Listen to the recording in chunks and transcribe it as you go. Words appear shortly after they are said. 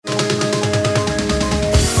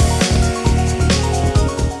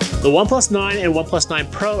The OnePlus 9 and OnePlus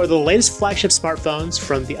 9 Pro are the latest flagship smartphones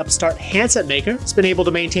from the upstart handset maker. It's been able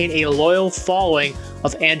to maintain a loyal following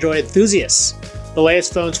of Android enthusiasts. The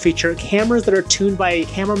latest phones feature cameras that are tuned by a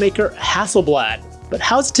camera maker, Hasselblad. But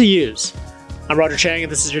how's it to use? I'm Roger Chang,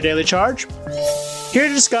 and this is your Daily Charge. Here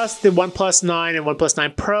to discuss the OnePlus 9 and OnePlus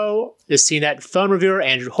 9 Pro is CNET phone reviewer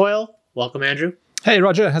Andrew Hoyle. Welcome, Andrew. Hey,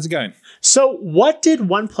 Roger. How's it going? So what did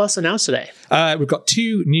OnePlus announce today? We've got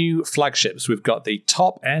two new flagships. We've got the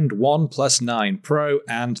top-end OnePlus 9 Pro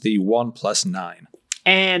and the OnePlus 9.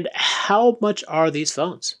 And how much are these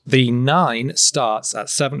phones? The 9 starts at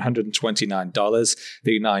 $729.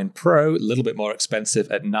 The 9 Pro, a little bit more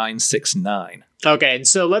expensive at $969. Okay, and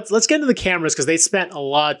so let's get into the cameras because they spent a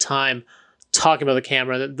lot of time talking about the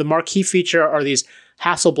camera. The marquee feature are these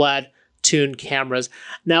Hasselblad-tuned cameras.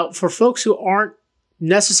 Now, for folks who aren't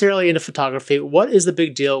necessarily into photography, what is the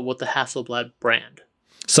big deal with the Hasselblad brand?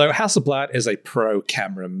 So Hasselblad is a pro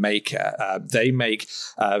camera maker. They make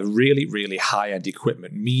really, really high-end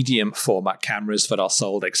equipment, medium format cameras that are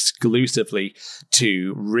sold exclusively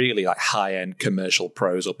to really high-end commercial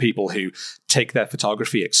pros or people who take their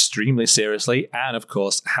photography extremely seriously and, of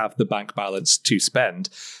course, have the bank balance to spend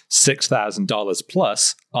 $6,000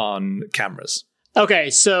 plus on cameras. Okay,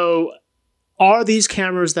 so are these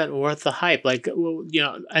cameras then worth the hype?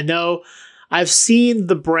 I know I've seen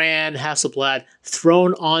the brand Hasselblad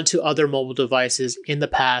thrown onto other mobile devices in the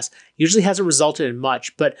past. Usually hasn't resulted in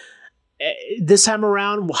much, but this time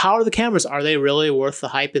around, how are the cameras? Are they really worth the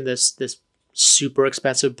hype in this super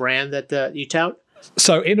expensive brand that you tout?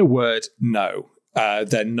 So in a word, no.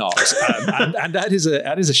 They're not, and that is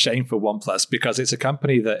a shame for OnePlus because it's a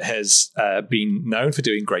company that has been known for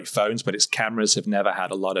doing great phones, but its cameras have never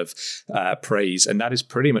had a lot of praise, and that is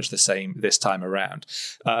pretty much the same this time around.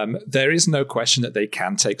 There is no question that they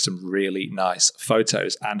can take some really nice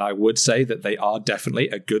photos, and I would say that they are definitely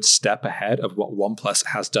a good step ahead of what OnePlus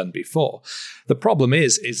has done before. The problem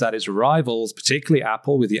is that its rivals, particularly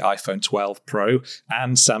Apple with the iPhone 12 Pro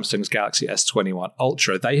and Samsung's Galaxy S21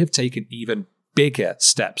 Ultra, they have taken even bigger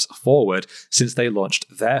steps forward since they launched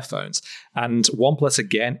their phones. And OnePlus,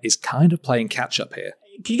 again, is kind of playing catch up here.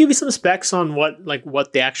 Can you give me some specs on what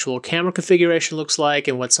the actual camera configuration looks like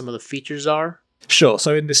and what some of the features are? Sure.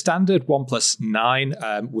 So in the standard OnePlus 9,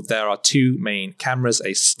 there are two main cameras,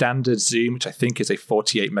 a standard zoom, which I think is a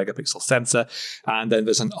 48 megapixel sensor, and then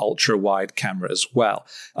there's an ultra wide camera as well.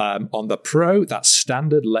 On the Pro, that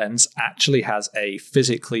standard lens actually has a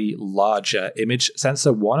physically larger image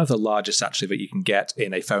sensor, one of the largest actually that you can get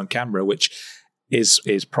in a phone camera, which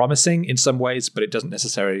is promising in some ways, but it doesn't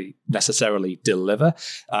necessarily deliver.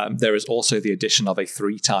 There is also the addition of a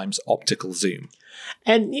 3 times optical zoom.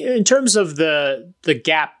 And in terms of the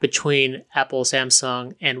gap between Apple,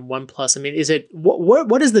 Samsung, and OnePlus, I mean, is it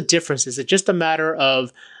what is the difference? Is it just a matter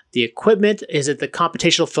of the equipment? Is it the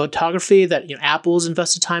computational photography that Apple's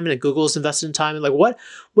invested time in and Google's invested in time in? What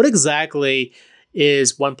exactly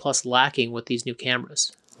is OnePlus lacking with these new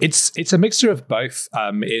cameras? It's a mixture of both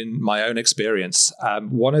in my own experience.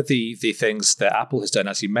 One of the things that Apple has done,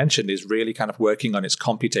 as you mentioned, is really kind of working on its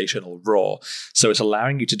computational RAW. So it's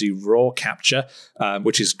allowing you to do RAW capture,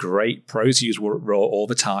 which is great. Pros use RAW all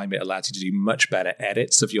the time. It allows you to do much better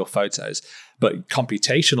edits of your photos. But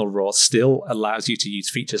computational RAW still allows you to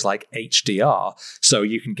use features like HDR, so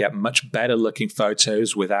you can get much better looking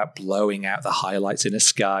photos without blowing out the highlights in a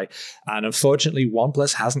sky. And unfortunately,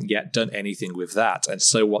 OnePlus hasn't yet done anything with that. And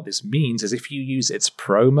so what this means is if you use its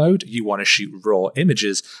Pro mode, you want to shoot raw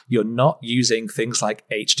images, you're not using things like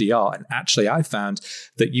HDR. And actually, I found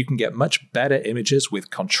that you can get much better images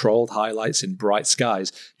with controlled highlights in bright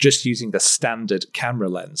skies just using the standard camera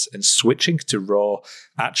lens. And switching to RAW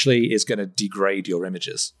actually is going to degrade your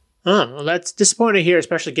images. Oh, well, that's disappointing here,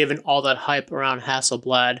 especially given all that hype around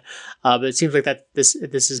Hasselblad. But it seems like that this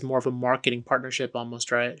is more of a marketing partnership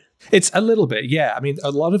almost, right? It's a little bit, yeah. I mean,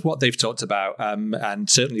 a lot of what they've talked about, and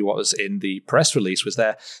certainly what was in the press release, was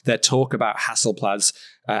their talk about Hasselblad's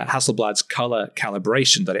color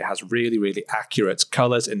calibration, that it has really, really accurate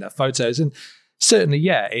colors in their photos. And certainly,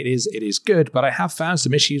 yeah, it is good, but I have found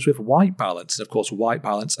some issues with white balance. And of course, white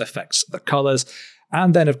balance affects the colors.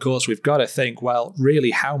 And then, of course, we've got to think, well,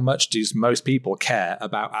 really, how much do most people care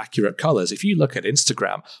about accurate colors? If you look at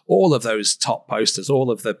Instagram, all of those top posters, all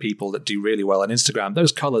of the people that do really well on Instagram,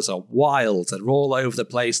 those colors are wild. They're all over the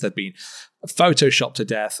place. They've been photoshopped to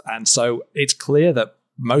death. And so it's clear that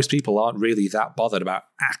most people aren't really that bothered about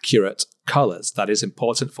accurate colors. That is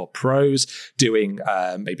important for pros doing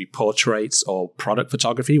maybe portraits or product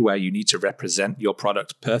photography where you need to represent your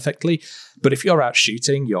product perfectly. But if you're out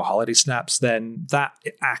shooting your holiday snaps, then that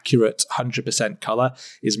accurate 100% color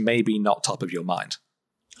is maybe not top of your mind.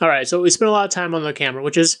 All right, so we spent a lot of time on the camera,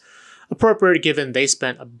 which is appropriate given they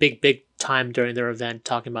spent a big time during their event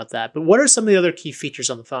talking about that. But what are some of the other key features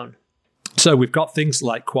on the phone? So we've got things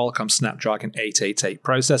like Qualcomm Snapdragon 888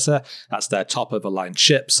 processor. That's their top-of-the-line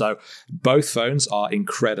chip. So both phones are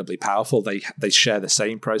incredibly powerful. They share the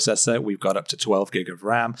same processor. We've got up to 12 gig of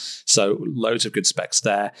RAM, so loads of good specs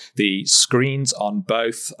there. The screens on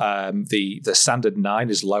both, the standard 9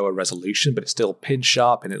 is lower resolution, but it's still pin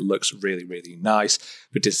sharp and it looks really, really nice.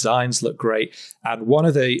 The designs look great. And one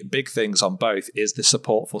of the big things on both is the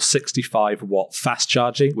support for 65-watt fast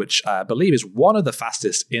charging, which I believe is one of the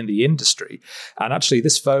fastest in the industry. And actually,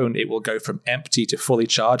 this phone, it will go from empty to fully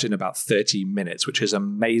charged in about 30 minutes, which is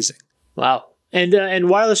amazing. Wow. And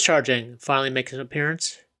wireless charging finally makes an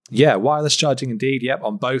appearance? Yeah, wireless charging indeed. Yep,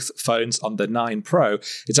 on both phones. On the 9 Pro,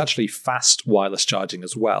 it's actually fast wireless charging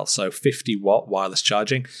as well. So 50-watt wireless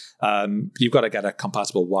charging. You've got to get a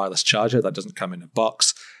compatible wireless charger that doesn't come in a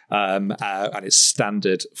box. And it's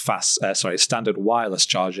standard standard wireless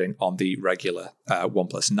charging on the regular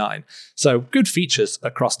OnePlus 9. So good features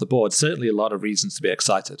across the board. Certainly a lot of reasons to be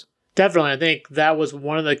excited. Definitely. I think that was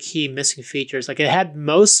one of the key missing features. Like, it had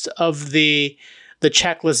most of the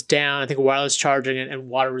checklist down. I think wireless charging and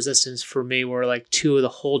water resistance for me were like two of the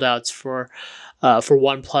holdouts for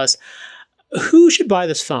OnePlus. Who should buy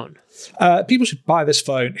this phone? People should buy this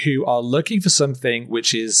phone who are looking for something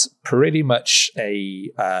which is pretty much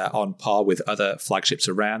on par with other flagships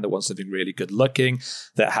around, that want something really good looking,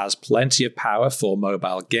 that has plenty of power for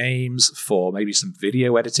mobile games, for maybe some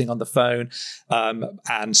video editing on the phone,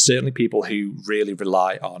 and certainly people who really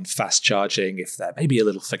rely on fast charging. If they're maybe a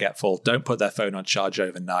little forgetful, don't put their phone on charge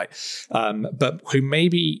overnight, but who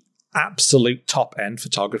maybe absolute top-end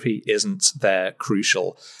photography isn't their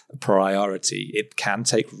crucial priority. It can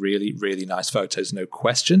take really, really nice photos, no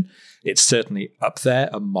question. It's certainly up there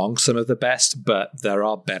among some of the best, but there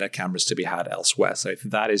are better cameras to be had elsewhere. So if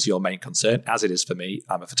that is your main concern, as it is for me,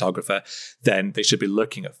 I'm a photographer, then they should be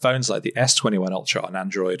looking at phones like the S21 Ultra on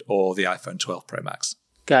Android or the iPhone 12 Pro Max.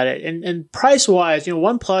 Got it. And price-wise,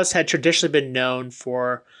 OnePlus had traditionally been known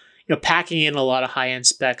for packing in a lot of high-end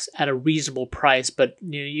specs at a reasonable price, but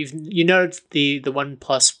you noted the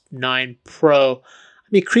OnePlus 9 Pro. I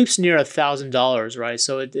mean, it creeps near $1,000, right?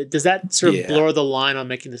 So does that sort of blur the line on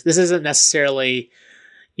making this? This isn't necessarily,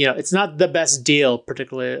 it's not the best deal,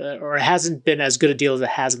 particularly, or it hasn't been as good a deal as it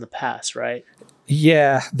has in the past, right?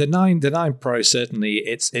 Yeah, the 9 Pro certainly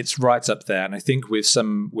it's right up there, and I think with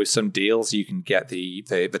some deals you can get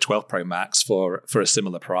the 12 Pro Max for a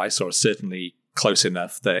similar price, or certainly close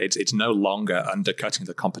enough that it's no longer undercutting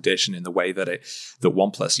the competition in the way that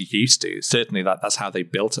OnePlus used to. Certainly that's how they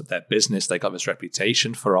built up their business. They got this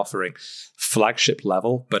reputation for offering flagship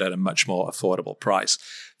level, but at a much more affordable price.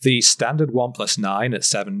 The standard OnePlus 9 at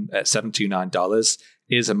 $729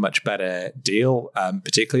 is a much better deal,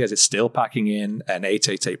 particularly as it's still packing in an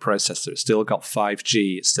 888 processor. It's still got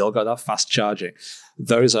 5G. It's still got that fast charging.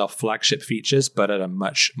 Those are flagship features, but at a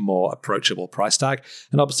much more approachable price tag.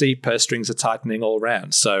 And obviously, purse strings are tightening all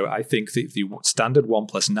around. So I think the standard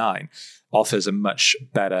OnePlus 9 offers a much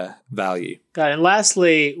better value. Got it. And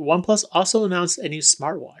lastly, OnePlus also announced a new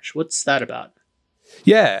smartwatch. What's that about?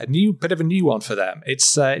 Yeah, bit of a new one for them.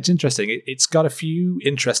 It's interesting. It's got a few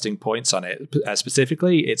interesting points on it.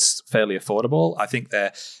 Specifically, it's fairly affordable. I think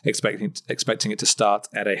they're expecting it to start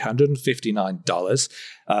at $159.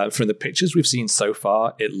 From the pictures we've seen so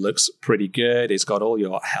far, it looks pretty good. It's got all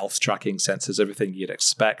your health tracking sensors, everything you'd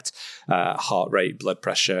expect, heart rate, blood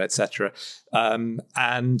pressure, etc.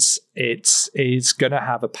 And it is going to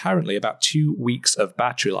have apparently about 2 weeks of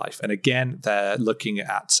battery life. And again, they're looking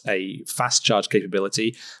at a fast charge capability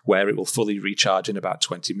where it will fully recharge in about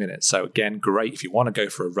 20 minutes. So again, great if you want to go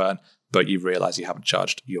for a run, but you realize you haven't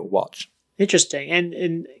charged your watch. Interesting.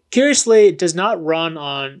 And curiously, it does not run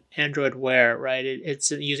on Android Wear, right?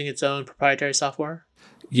 It's using its own proprietary software?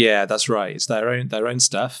 Yeah, that's right. It's their own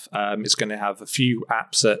stuff. It's going to have a few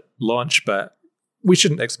apps at launch, but we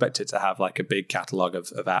shouldn't expect it to have like a big catalog of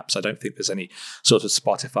apps. I don't think there's any sort of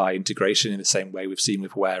Spotify integration in the same way we've seen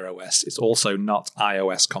with Wear OS. It's also not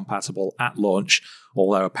iOS compatible at launch,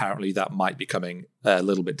 although apparently that might be coming a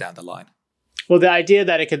little bit down the line. Well, the idea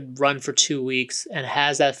that it could run for 2 weeks and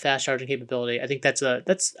has that fast charging capability, I think that's a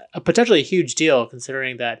potentially huge deal,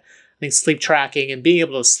 considering that I think sleep tracking and being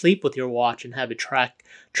able to sleep with your watch and have it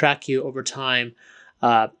track you over time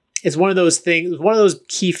it's one of those things, one of those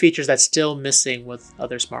key features that's still missing with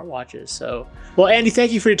other smartwatches. So, well, Andy,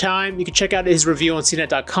 thank you for your time. You can check out his review on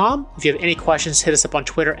cnet.com. If you have any questions, hit us up on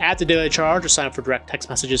Twitter @TheDailyCharge or sign up for direct text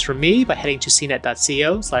messages from me by heading to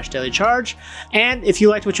cnet.co/dailycharge. And if you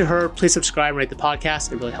liked what you heard, please subscribe and rate the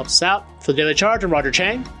podcast. It really helps us out. For The Daily Charge, I'm Roger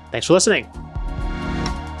Chang. Thanks for listening.